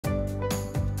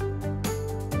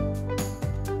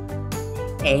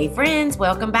Hey friends,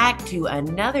 welcome back to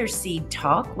another Seed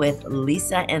Talk with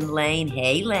Lisa and Layne.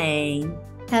 Hey Layne.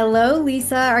 Hello,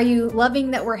 Lisa. Are you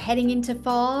loving that we're heading into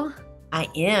fall? I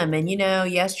am. And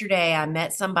yesterday I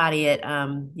met somebody at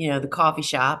the coffee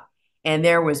shop and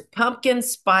there was pumpkin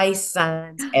spice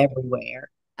signs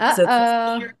everywhere. So that's a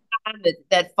Uh-oh. sure sign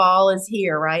that fall is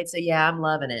here, right? So yeah, I'm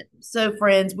loving it. So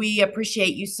friends, we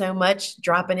appreciate you so much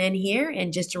dropping in here.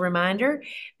 And just a reminder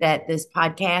that this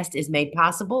podcast is made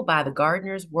possible by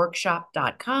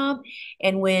thegardenersworkshop.com.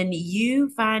 And when you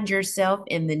find yourself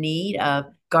in the need of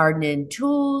gardening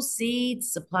tools,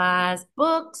 seeds, supplies,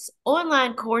 books,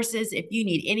 online courses. If you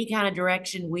need any kind of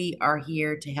direction, we are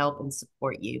here to help and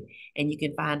support you. And you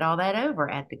can find all that over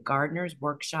at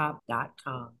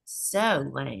thegardenersworkshop.com.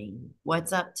 So, Layne,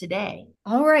 what's up today?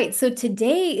 All right, so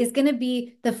today is going to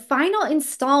be the final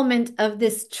installment of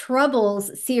this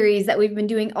Troubles series that we've been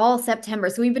doing all September.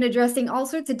 So we've been addressing all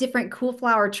sorts of different cool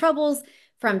flower troubles,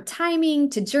 from timing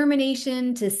to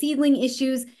germination to seedling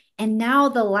issues. And now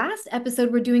the last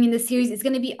episode we're doing in this series is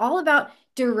going to be all about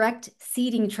direct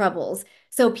seeding troubles.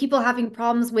 So people having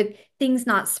problems with things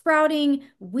not sprouting,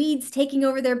 weeds taking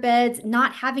over their beds,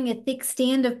 not having a thick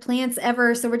stand of plants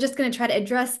ever. So we're just going to try to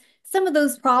address some of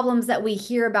those problems that we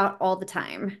hear about all the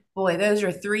time. Boy, those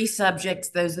are three subjects,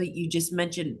 those that you just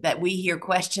mentioned, that we hear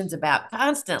questions about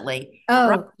constantly.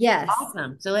 Right. Oh, yes.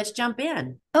 Awesome. So let's jump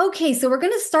in. Okay, so we're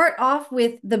going to start off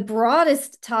with the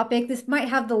broadest topic. This might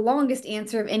have the longest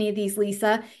answer of any of these,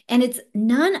 Lisa, and it's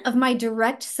none of my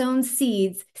direct sown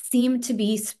seeds seem to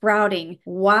be sprouting.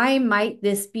 Why might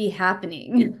this be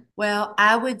happening? Well,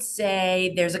 I would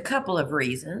say there's a couple of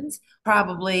reasons.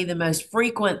 Probably the most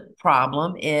frequent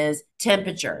problem is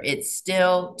temperature. It's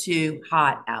still too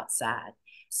hot outside.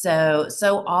 So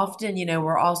often,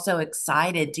 we're also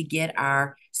excited to get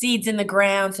our seeds in the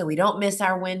ground so we don't miss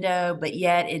our window, but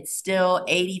yet it's still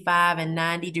 85 and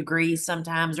 90 degrees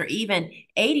sometimes, or even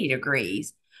 80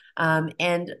 degrees.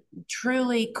 And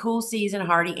truly cool season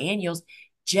hardy annuals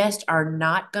just are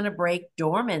not going to break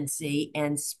dormancy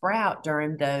and sprout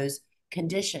during those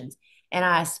conditions. And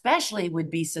I especially would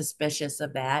be suspicious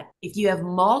of that if you have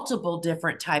multiple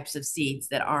different types of seeds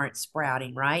that aren't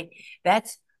sprouting, right?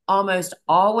 That's almost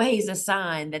always a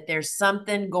sign that there's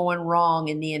something going wrong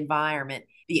in the environment.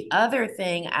 The other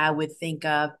thing I would think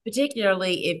of,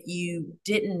 particularly if you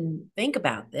didn't think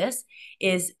about this,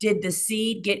 is did the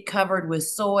seed get covered with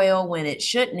soil when it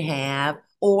shouldn't have,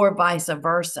 or vice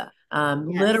versa? Yes.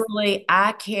 Literally,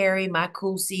 I carry my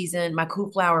my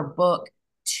cool flower book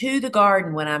to the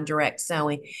garden when I'm direct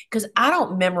sowing because I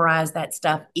don't memorize that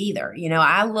stuff either.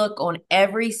 I look on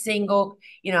every single,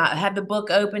 I have the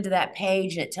book open to that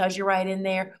page and it tells you right in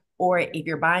there. Or if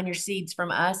you're buying your seeds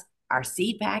from us, our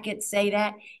seed packets say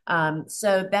that.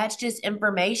 So that's just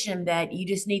information that you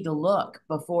just need to look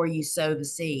before you sow the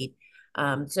seed.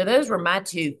 So those were my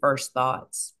two first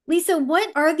thoughts. Lisa,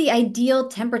 what are the ideal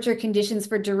temperature conditions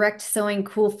for direct sowing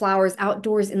cool flowers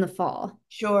outdoors in the fall?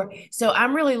 Sure. So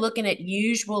I'm really looking at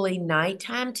usually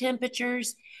nighttime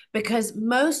temperatures because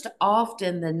most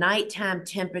often the nighttime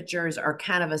temperatures are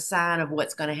kind of a sign of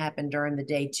what's going to happen during the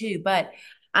day too. But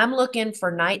I'm looking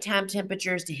for nighttime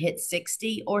temperatures to hit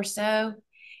 60 or so.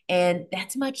 And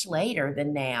that's much later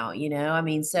than now. I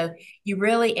mean, so you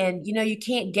really, and you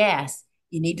can't guess.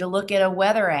 You need to look at a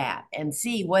weather app and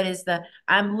see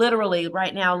I'm literally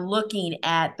right now looking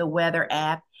at the weather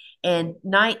app and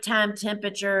nighttime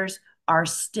temperatures are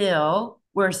still,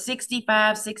 we're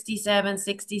 65, 67,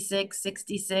 66,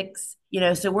 66.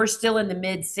 So we're still in the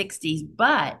mid 60s,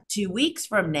 but 2 weeks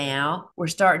from now, we're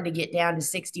starting to get down to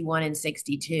 61 and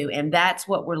 62. And that's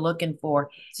what we're looking for.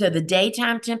 So the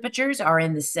daytime temperatures are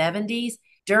in the 70s.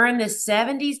 During the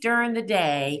 70s during the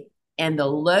day, and the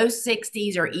low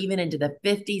 60s or even into the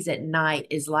 50s at night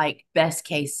is like best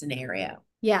case scenario.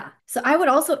 Yeah. So I would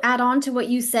also add on to what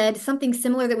you said, something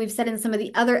similar that we've said in some of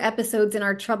the other episodes in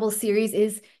our Trouble series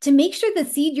is to make sure the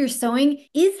seed you're sowing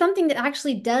is something that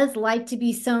actually does like to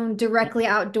be sown directly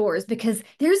outdoors, because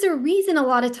there's a reason a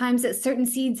lot of times that certain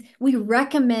seeds we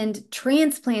recommend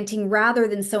transplanting rather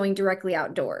than sowing directly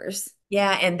outdoors.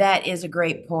 Yeah, and that is a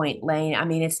great point, Layne. I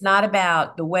mean, it's not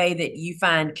about the way that you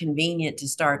find convenient to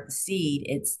start the seed.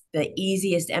 It's the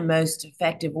easiest and most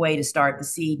effective way to start the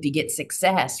seed to get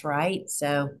success, right?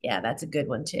 So, yeah, that's a good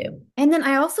one too. And then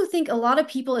I also think a lot of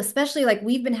people, especially like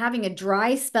we've been having a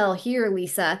dry spell here,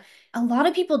 Lisa, a lot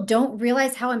of people don't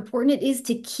realize how important it is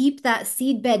to keep that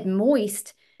seed bed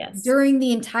moist Yes. during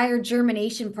the entire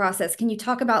germination process. Can you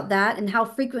talk about that and how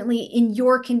frequently in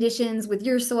your conditions with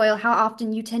your soil, how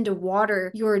often you tend to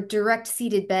water your direct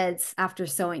seeded beds after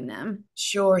sowing them?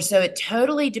 Sure. So it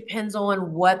totally depends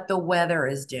on what the weather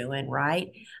is doing,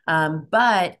 right?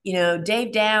 But,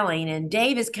 Dave Dowling, and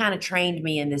Dave has kind of trained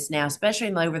me in this now,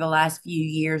 especially over the last few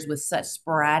years with such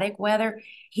sporadic weather.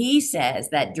 He says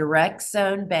that direct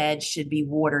sown beds should be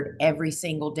watered every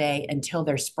single day until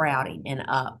they're sprouting and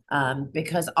up,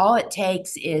 because all it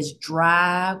takes is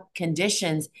dry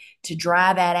conditions to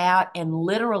dry that out, and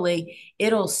literally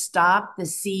it'll stop the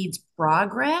seed's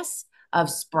progress of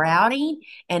sprouting,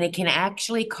 and it can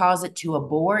actually cause it to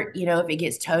abort, if it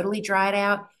gets totally dried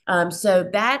out. So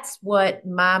that's what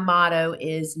my motto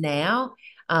is now.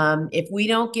 If we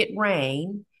don't get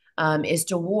rain, is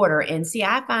to water. And see,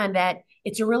 I find that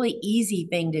it's a really easy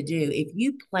thing to do. If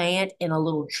you plant in a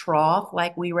little trough,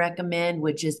 like we recommend,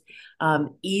 which is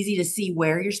easy to see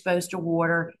where you're supposed to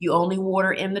water, you only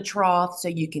water in the trough so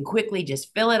you can quickly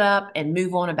just fill it up and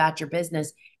move on about your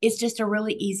business. It's just a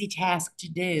really easy task to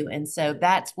do. And so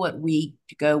that's what we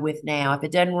go with now. If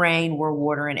it doesn't rain, we're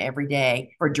watering every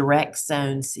day for direct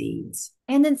sown seeds.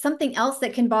 And then something else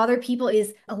that can bother people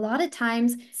is a lot of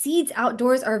times seeds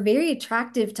outdoors are very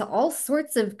attractive to all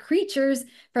sorts of creatures,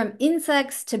 from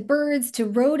insects to birds to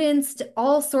rodents to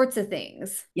all sorts of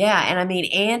things. Yeah. And I mean,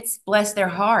 ants, bless their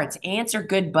hearts, ants are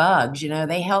good bugs.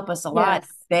 They help us a lot.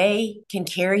 Yes. They can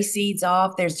carry seeds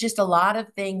off. There's just a lot of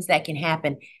things that can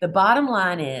happen. The bottom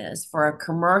line is for a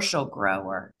commercial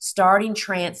grower, starting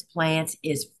transplants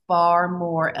is far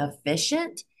more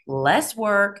efficient, less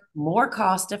work, more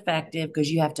cost effective because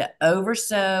you have to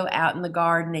oversow out in the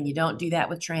garden, and you don't do that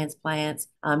with transplants.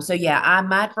 So yeah,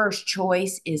 my first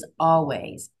choice is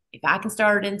always, if I can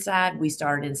start it inside, we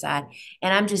start it inside.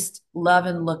 And I'm just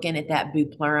loving looking at that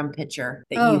Buplurum picture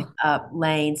that you Oh,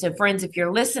 Layne. So, friends, if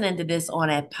you're listening to this on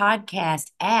a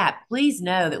podcast app, please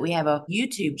know that we have a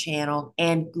YouTube channel,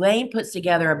 and Layne puts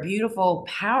together a beautiful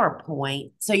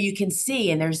PowerPoint so you can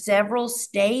see. And there's several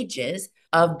stages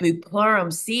of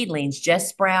Buplurum seedlings just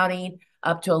sprouting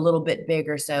up to a little bit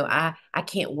bigger. So I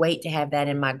can't wait to have that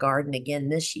in my garden again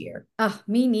this year. oh,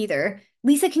 me neither.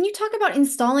 Lisa, can you talk about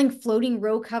installing floating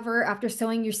row cover after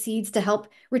sowing your seeds to help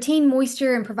retain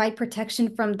moisture and provide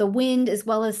protection from the wind as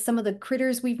well as some of the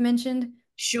critters we've mentioned?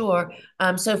 Sure.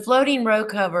 So floating row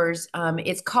covers,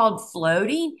 it's called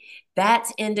floating.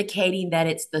 That's indicating that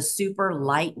it's the super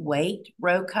lightweight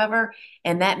row cover.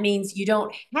 And that means you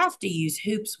don't have to use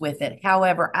hoops with it.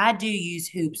 However, I do use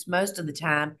hoops most of the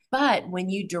time. But when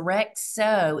you direct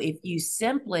sow, if you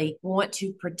simply want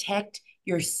to protect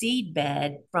your seed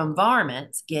bed from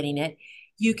varmints getting it,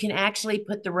 you can actually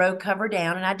put the row cover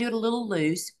down. And I do it a little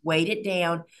loose, weight it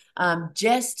down,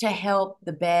 just to help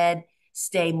the bed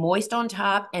stay moist on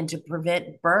top and to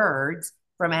prevent birds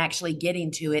from actually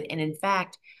getting to it. And in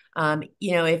fact,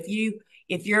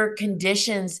 if your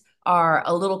conditions are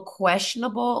a little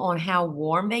questionable on how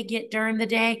warm they get during the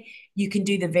day, you can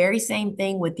do the very same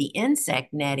thing with the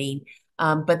insect netting.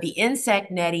 But the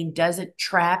insect netting doesn't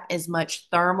trap as much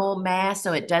thermal mass,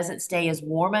 so it doesn't stay as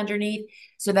warm underneath.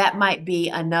 So that might be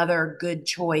another good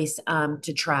choice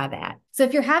to try that. So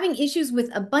if you're having issues with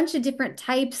a bunch of different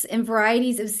types and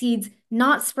varieties of seeds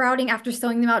not sprouting after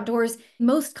sowing them outdoors,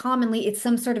 most commonly it's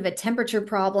some sort of a temperature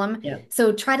problem. Yeah.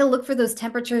 So try to look for those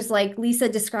temperatures like Lisa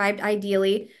described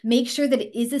ideally. Make sure that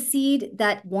it is a seed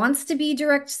that wants to be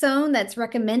direct sown, that's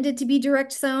recommended to be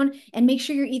direct sown, and make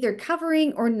sure you're either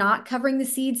covering or not covering the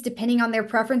seeds depending on their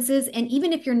preferences. And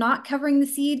even if you're not covering the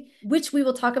seed, which we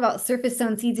will talk about surface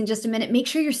sown seeds in just a minute, make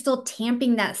sure you're still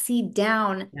tamping that seed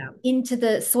down Yeah. into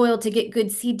the soil to get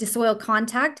good seed to soil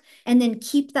contact, and then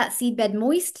keep that seed bed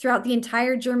moist throughout the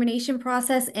entire germination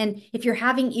process. And if you're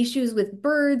having issues with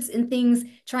birds and things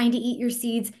trying to eat your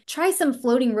seeds, try some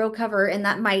floating row cover, and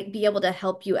that might be able to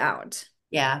help you out.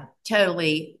 Yeah,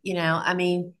 totally. I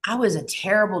mean, I was a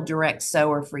terrible direct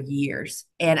sower for years.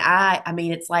 And I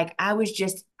mean, it's like I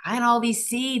had all these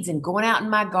seeds and going out in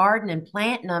my garden and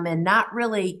planting them and not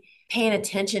really paying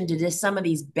attention to just some of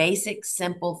these basic,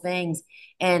 simple things.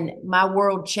 And my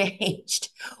world changed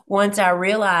once I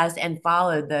realized and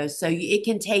followed those. So it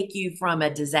can take you from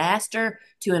a disaster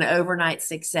to an overnight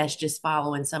success just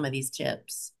following some of these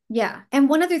tips. Yeah. And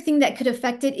one other thing that could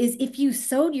affect it is if you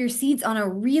sowed your seeds on a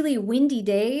really windy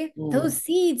day, those Mm,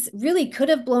 seeds really could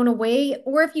have blown away.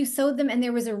 Or if you sowed them and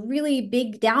there was a really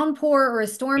big downpour or a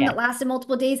storm yeah. that lasted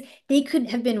multiple days, they could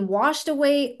have been washed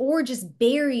away or just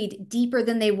buried deeper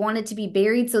than they wanted to be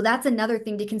buried. So that's another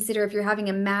thing to consider if you're having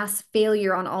a mass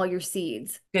failure on all your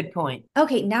seeds. Good point.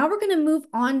 Okay, now we're going to move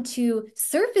on to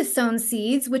surface sown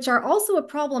seeds, which are also a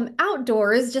problem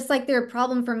outdoors, just like they're a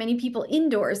problem for many people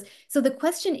indoors. So the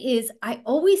question is, I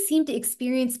always seem to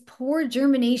experience poor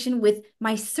germination with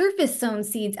my surface sown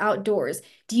seeds outdoors.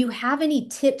 Do you have any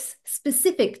tips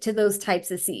specific to those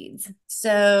types of seeds?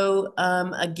 So,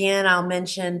 again, I'll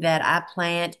mention that I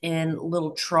plant in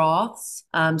little troughs.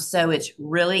 So it's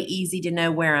really easy to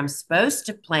know where I'm supposed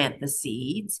to plant the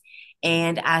seeds.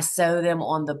 And I sow them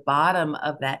on the bottom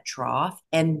of that trough.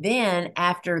 And then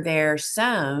after they're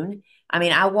sown, I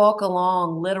mean, I walk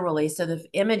along literally. So the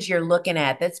image you're looking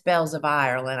at, that's Bells of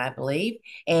Ireland, I believe.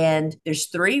 And there's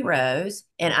 3 rows.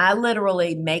 And I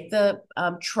literally make the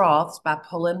troughs by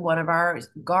pulling one of our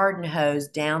garden hose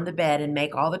down the bed and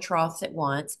make all the troughs at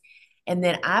once. And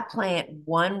then I plant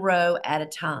 1 row at a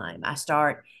time. I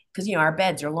start because our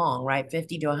beds are long, right?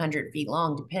 50 to 100 feet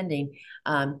long, depending.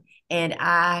 And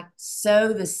I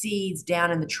sow the seeds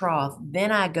down in the trough.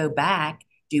 Then I go back,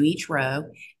 do each row.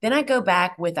 Then I go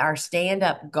back with our stand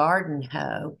up garden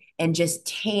hoe and just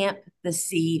tamp the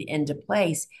seed into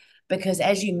place. Because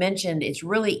as you mentioned, it's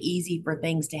really easy for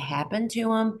things to happen to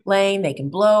them. Layne, they can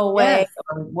blow away Yes.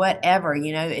 or whatever,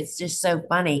 it's just so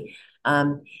funny.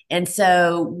 And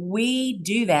so we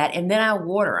do that, and then I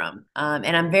water them.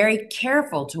 And I'm very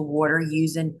careful to water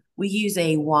we use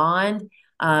a wand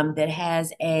that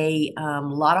has a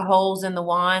lot of holes in the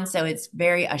wand. So it's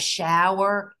very a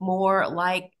shower, more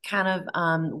like kind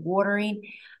of watering.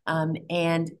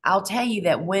 And I'll tell you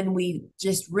that when we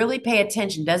just really pay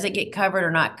attention, does it get covered or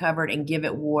not covered, and give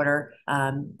it water,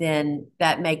 then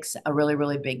that makes a really,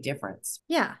 really big difference.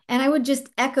 Yeah, and I would just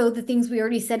echo the things we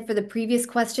already said for the previous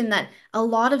question that a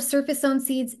lot of surface sown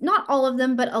seeds, not all of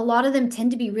them, but a lot of them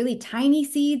tend to be really tiny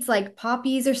seeds like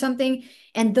poppies or something.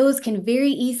 And those can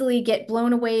very easily get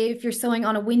blown away if you're sowing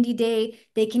on a windy day.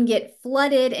 They can get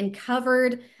flooded and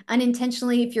covered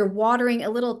unintentionally if you're watering a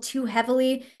little too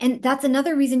heavily. And that's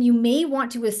another reason you may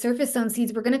want to with surface sown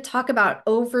seeds. We're going to talk about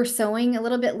over sowing a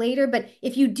little bit later, but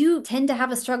if you do tend to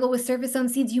have a struggle with surface sown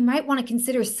seeds, you might want to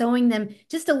consider sowing them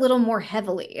just a little more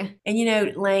heavily.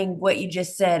 And Layne, what you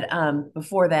just said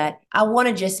before that, I want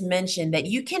to just mention that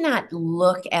you cannot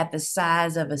look at the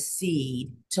size of a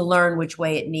seed to learn which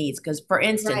way it needs. Because, for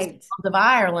instance, Right. of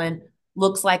Ireland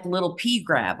looks like little pea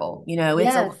gravel. It's a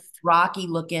Yes. rocky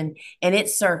looking and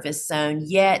it's surface sown.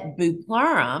 Yet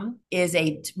Buplurum is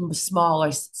a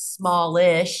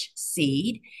smallish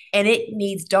seed, and it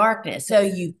needs darkness. So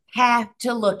you have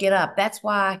to look it up. That's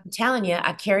why I'm telling you,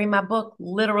 I carry my book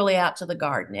literally out to the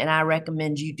garden, and I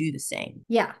recommend you do the same.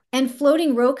 Yeah. And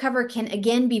floating row cover can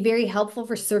again be very helpful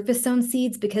for surface sown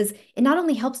seeds because it not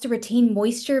only helps to retain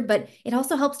moisture, but it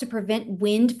also helps to prevent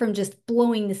wind from just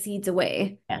blowing the seeds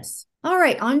away. Yes. All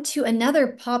right, on to another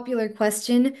popular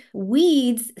question.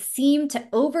 Weeds seem to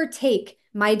overtake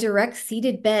my direct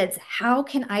seeded beds. How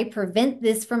can I prevent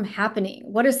this from happening?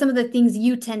 What are some of the things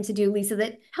you tend to do, Lisa,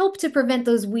 that help to prevent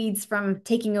those weeds from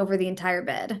taking over the entire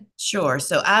bed? Sure.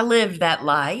 So I lived that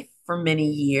life for many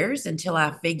years until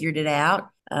I figured it out.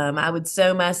 I would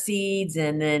sow my seeds,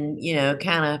 and then,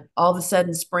 kind of all of a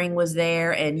sudden spring was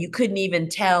there, and you couldn't even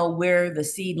tell where the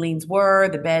seedlings were.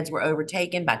 The beds were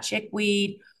overtaken by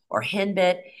chickweed or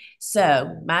henbit.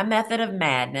 So, my method of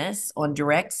madness on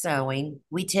direct sowing,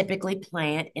 we typically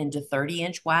plant into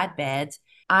 30-inch wide beds.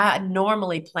 I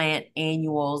normally plant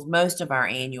annuals, most of our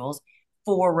annuals,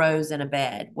 4 rows in a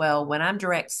bed. Well, when I'm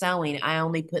direct sowing, I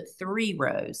only put 3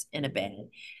 rows in a bed.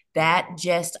 That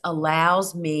just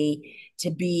allows me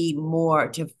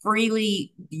to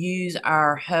freely use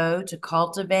our hoe to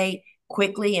cultivate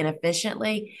quickly and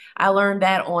efficiently. I learned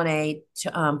that on a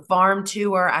farm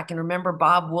tour. I can remember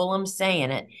Bob Woolham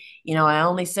saying it. I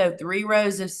only sow 3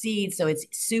 rows of seed, so it's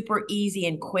super easy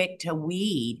and quick to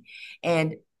weed.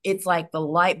 And it's like the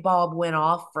light bulb went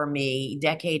off for me a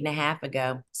decade and a half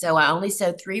ago. So I only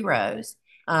sowed 3 rows.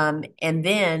 And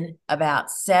then about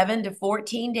 7 to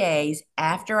 14 days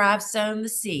after I've sown the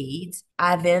seeds,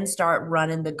 I then start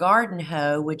running the garden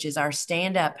hoe, which is our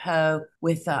stand up hoe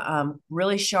with a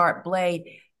really sharp blade.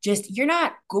 Just you're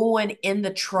not going in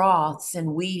the troughs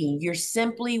and weeding, you're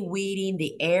simply weeding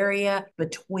the area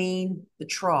between the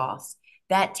troughs.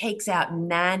 That takes out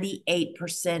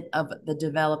 98% of the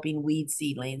developing weed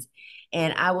seedlings.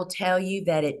 And I will tell you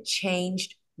that it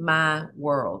changed my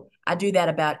world. I do that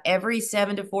about every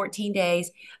 7 to 14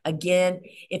 days. Again,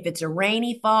 if it's a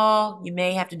rainy fall, you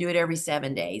may have to do it every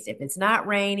 7 days. If it's not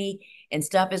rainy and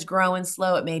stuff is growing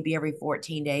slow, it may be every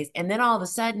 14 days. And then all of a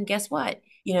sudden, guess what?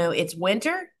 It's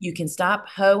winter. You can stop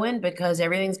hoeing because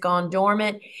everything's gone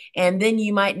dormant. And then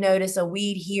you might notice a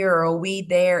weed here or a weed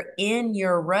there in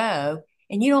your row.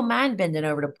 And you don't mind bending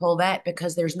over to pull that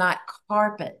because there's not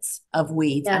carpets of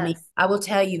weeds. I mean, Yes. I will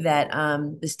tell you that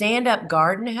the stand up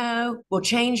garden hoe will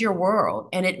change your world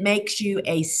and it makes you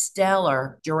a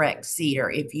stellar direct seeder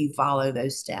if you follow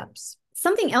those steps.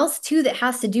 Something else too that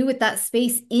has to do with that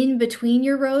space in between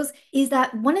your rows is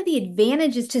that one of the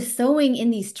advantages to sowing in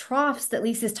these troughs that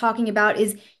Lisa's talking about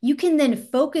is you can then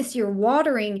focus your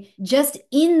watering just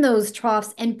in those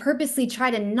troughs and purposely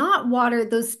try to not water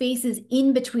those spaces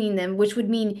in between them, which would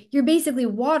mean you're basically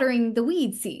watering the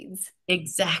weed seeds.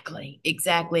 Exactly.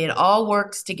 Exactly. It all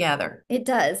works together. It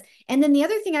does. And then the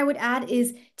other thing I would add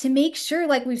is to make sure,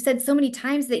 like we've said so many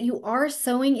times, that you are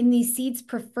sowing in these seeds'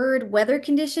 preferred weather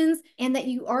conditions and that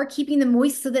you are keeping them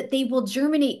moist so that they will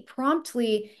germinate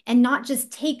promptly and not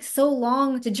just take so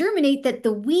long to germinate that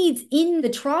the weeds in the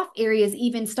trough areas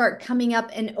even start coming up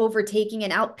and overtaking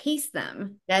and outpace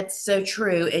them. That's so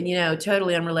true. And,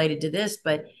 totally unrelated to this,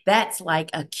 but that's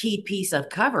like a key piece of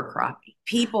cover cropping.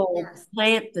 People Yes.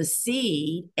 plant the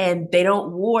seed and they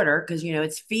don't water because,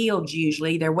 it's fields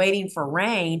usually. They're waiting for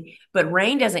rain, but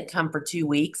rain doesn't come for 2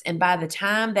 weeks. And by the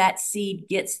time that seed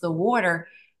gets the water,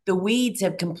 the weeds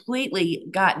have completely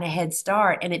gotten a head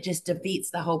start and it just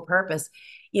defeats the whole purpose.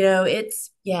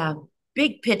 Yeah,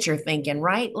 big picture thinking,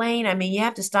 right, Layne? I mean, you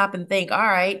have to stop and think, all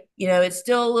right, it's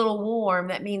still a little warm.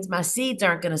 That means my seeds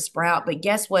aren't going to sprout, but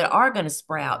guess what are going to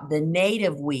sprout? The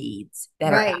native weeds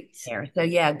that are out Right. there. So,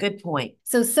 yeah, good point.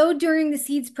 So sow during the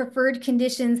seed's preferred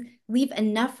conditions. Leave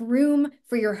enough room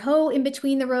for your hoe in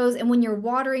between the rows. And when you're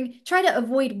watering, try to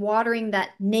avoid watering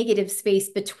that negative space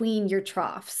between your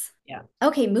troughs. Yeah.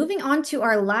 Okay, moving on to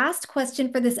our last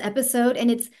question for this episode. And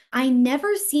it's I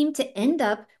never seem to end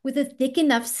up with a thick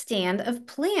enough stand of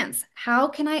plants. How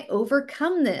can I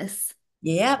overcome this?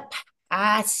 Yep.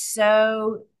 I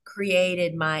so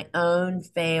created my own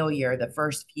failure the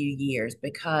first few years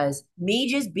because me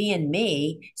just being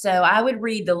me. So I would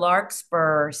read the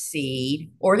larkspur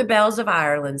seed or the bells of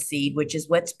Ireland seed, which is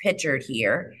what's pictured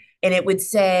here. And it would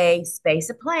say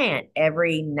space a plant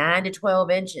every 9 to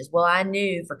 12 inches. Well, I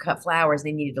knew for cut flowers,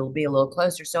 they needed to be a little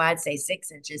closer. So I'd say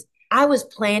 6 inches. I was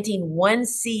planting one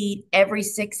seed every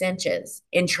 6 inches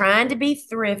and trying to be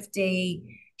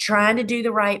thrifty, trying to do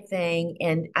the right thing.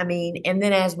 And I mean, and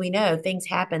then as we know, things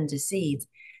happen to seeds.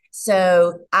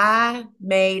 So I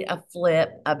made a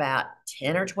flip about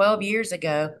 10 or 12 years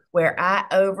ago where I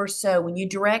oversow. When you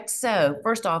direct sow,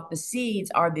 first off, the seeds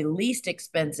are the least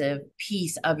expensive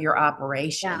piece of your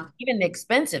operation. Yeah. Even the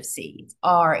expensive seeds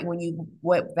are when you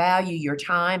what value your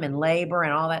time and labor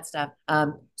and all that stuff.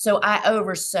 So I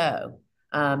oversow.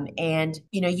 And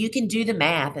you can do the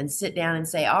math and sit down and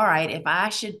say, all right, if I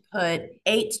should put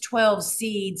 8 to 12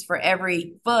 seeds for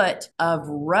every foot of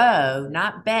row,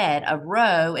 not bed, of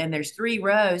row, and there's 3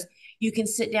 rows, you can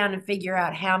sit down and figure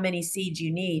out how many seeds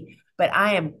you need. But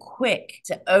I am quick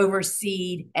to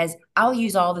overseed as I'll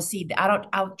use all the seed.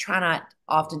 I'll try not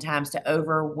oftentimes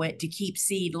to keep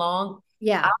seed long. I'll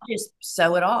Yeah. just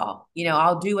sow it all.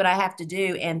 I'll do what I have to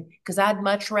do. And because I'd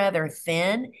much rather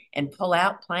thin and pull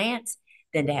out plants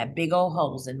than to have big old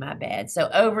holes in my bed. So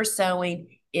oversowing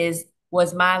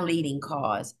was my leading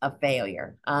cause of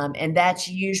failure. And that's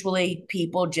usually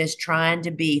people just trying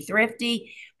to be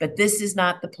thrifty, but this is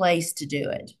not the place to do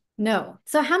it. No.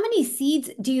 So, how many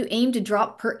seeds do you aim to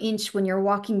drop per inch when you're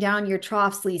walking down your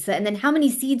troughs, Lisa? And then, how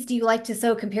many seeds do you like to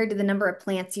sow compared to the number of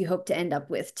plants you hope to end up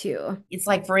with, too? It's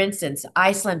like, for instance,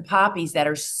 Iceland poppies that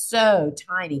are so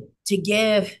tiny to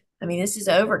give. I mean, this is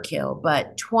overkill,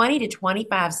 but 20 to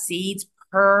 25 seeds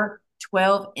per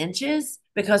 12 inches.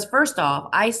 Because, first off,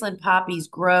 Iceland poppies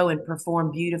grow and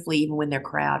perform beautifully even when they're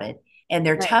crowded. And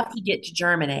they're Right. tough to get to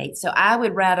germinate. So I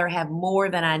would rather have more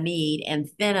than I need and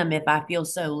thin them if I feel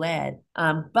so led.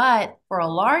 But for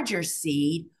a larger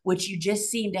seed, which you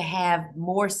just seem to have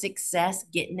more success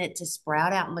getting it to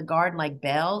sprout out in the garden like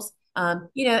bells,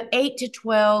 8 to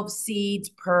 12 seeds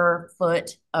per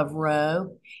foot of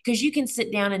row, because you can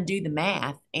sit down and do the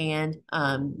math. And,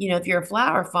 if you're a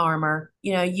flower farmer,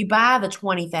 you buy the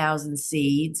 20,000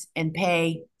 seeds and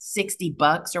pay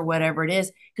 $60 or whatever it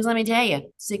is. Because let me tell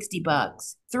you,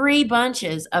 $60. 3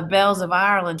 bunches of bells of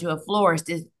Ireland to a florist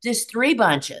is just 3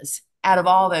 bunches out of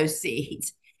all those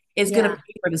seeds is going to Yeah.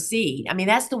 pay for the seed. I mean,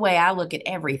 that's the way I look at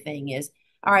everything is,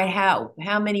 all right,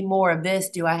 how many more of this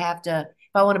do I have to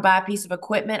I want to buy a piece of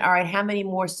equipment, all right, how many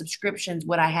more subscriptions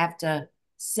would I have to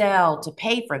sell to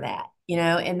pay for that?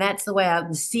 And that's the way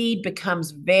the seed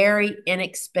becomes very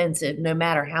inexpensive, no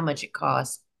matter how much it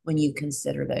costs when you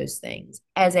consider those things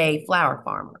as a flower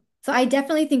farmer. So I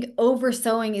definitely think over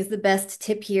sowing is the best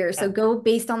tip here. So Yeah. go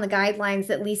based on the guidelines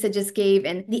that Lisa just gave.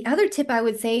 And the other tip I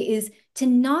would say is to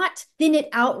not thin it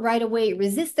out right away.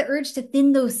 Resist the urge to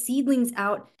thin those seedlings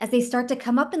out as they start to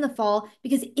come up in the fall,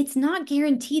 because it's not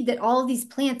guaranteed that all of these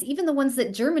plants, even the ones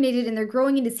that germinated and they're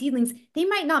growing into seedlings, they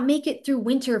might not make it through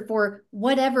winter for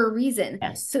whatever reason.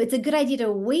 Yes. So it's a good idea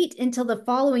to wait until the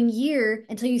following year,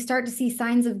 until you start to see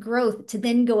signs of growth, to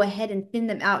then go ahead and thin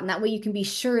them out. And that way you can be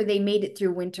sure they made it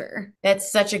through winter.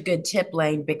 That's such a good tip,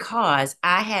 Layne, because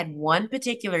I had one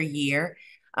particular year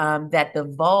that the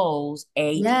voles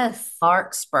ate Yes.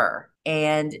 larkspur.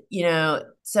 And,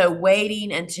 so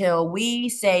waiting until we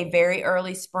say very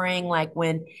early spring, like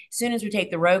when, as soon as we take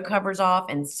the row covers off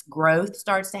and growth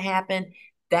starts to happen,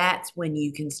 that's when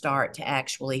you can start to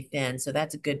actually thin. So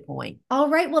that's a good point. All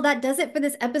right, well, that does it for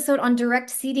this episode on direct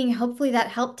seeding. Hopefully, that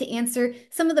helped to answer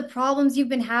some of the problems you've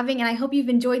been having. And I hope you've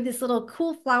enjoyed this little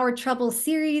cool flower trouble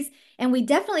series. And we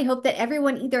definitely hope that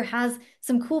everyone either has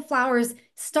some cool flowers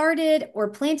started or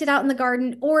planted out in the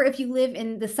garden, or if you live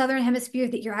in the Southern Hemisphere,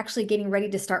 that you're actually getting ready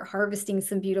to start harvesting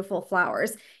some beautiful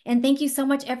flowers. And thank you so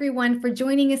much, everyone, for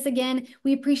joining us again.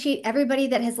 We appreciate everybody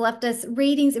that has left us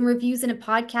ratings and reviews in a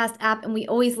podcast app. And we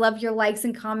always love your likes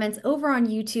and comments over on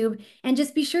YouTube. And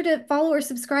just be sure to follow or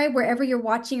subscribe wherever you're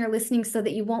watching or listening so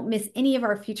that you won't miss any of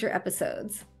our future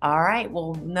episodes. All right.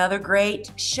 Well, another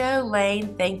great show,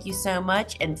 Layne. Thank you so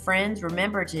much. And friends,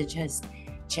 remember to just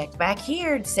check back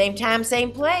here, same time, same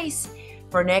place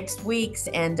for next week's.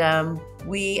 And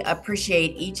we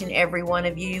appreciate each and every one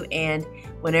of you. And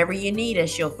whenever you need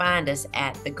us, you'll find us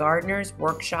at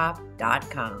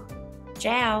thegardenersworkshop.com.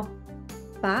 Ciao.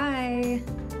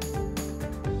 Bye.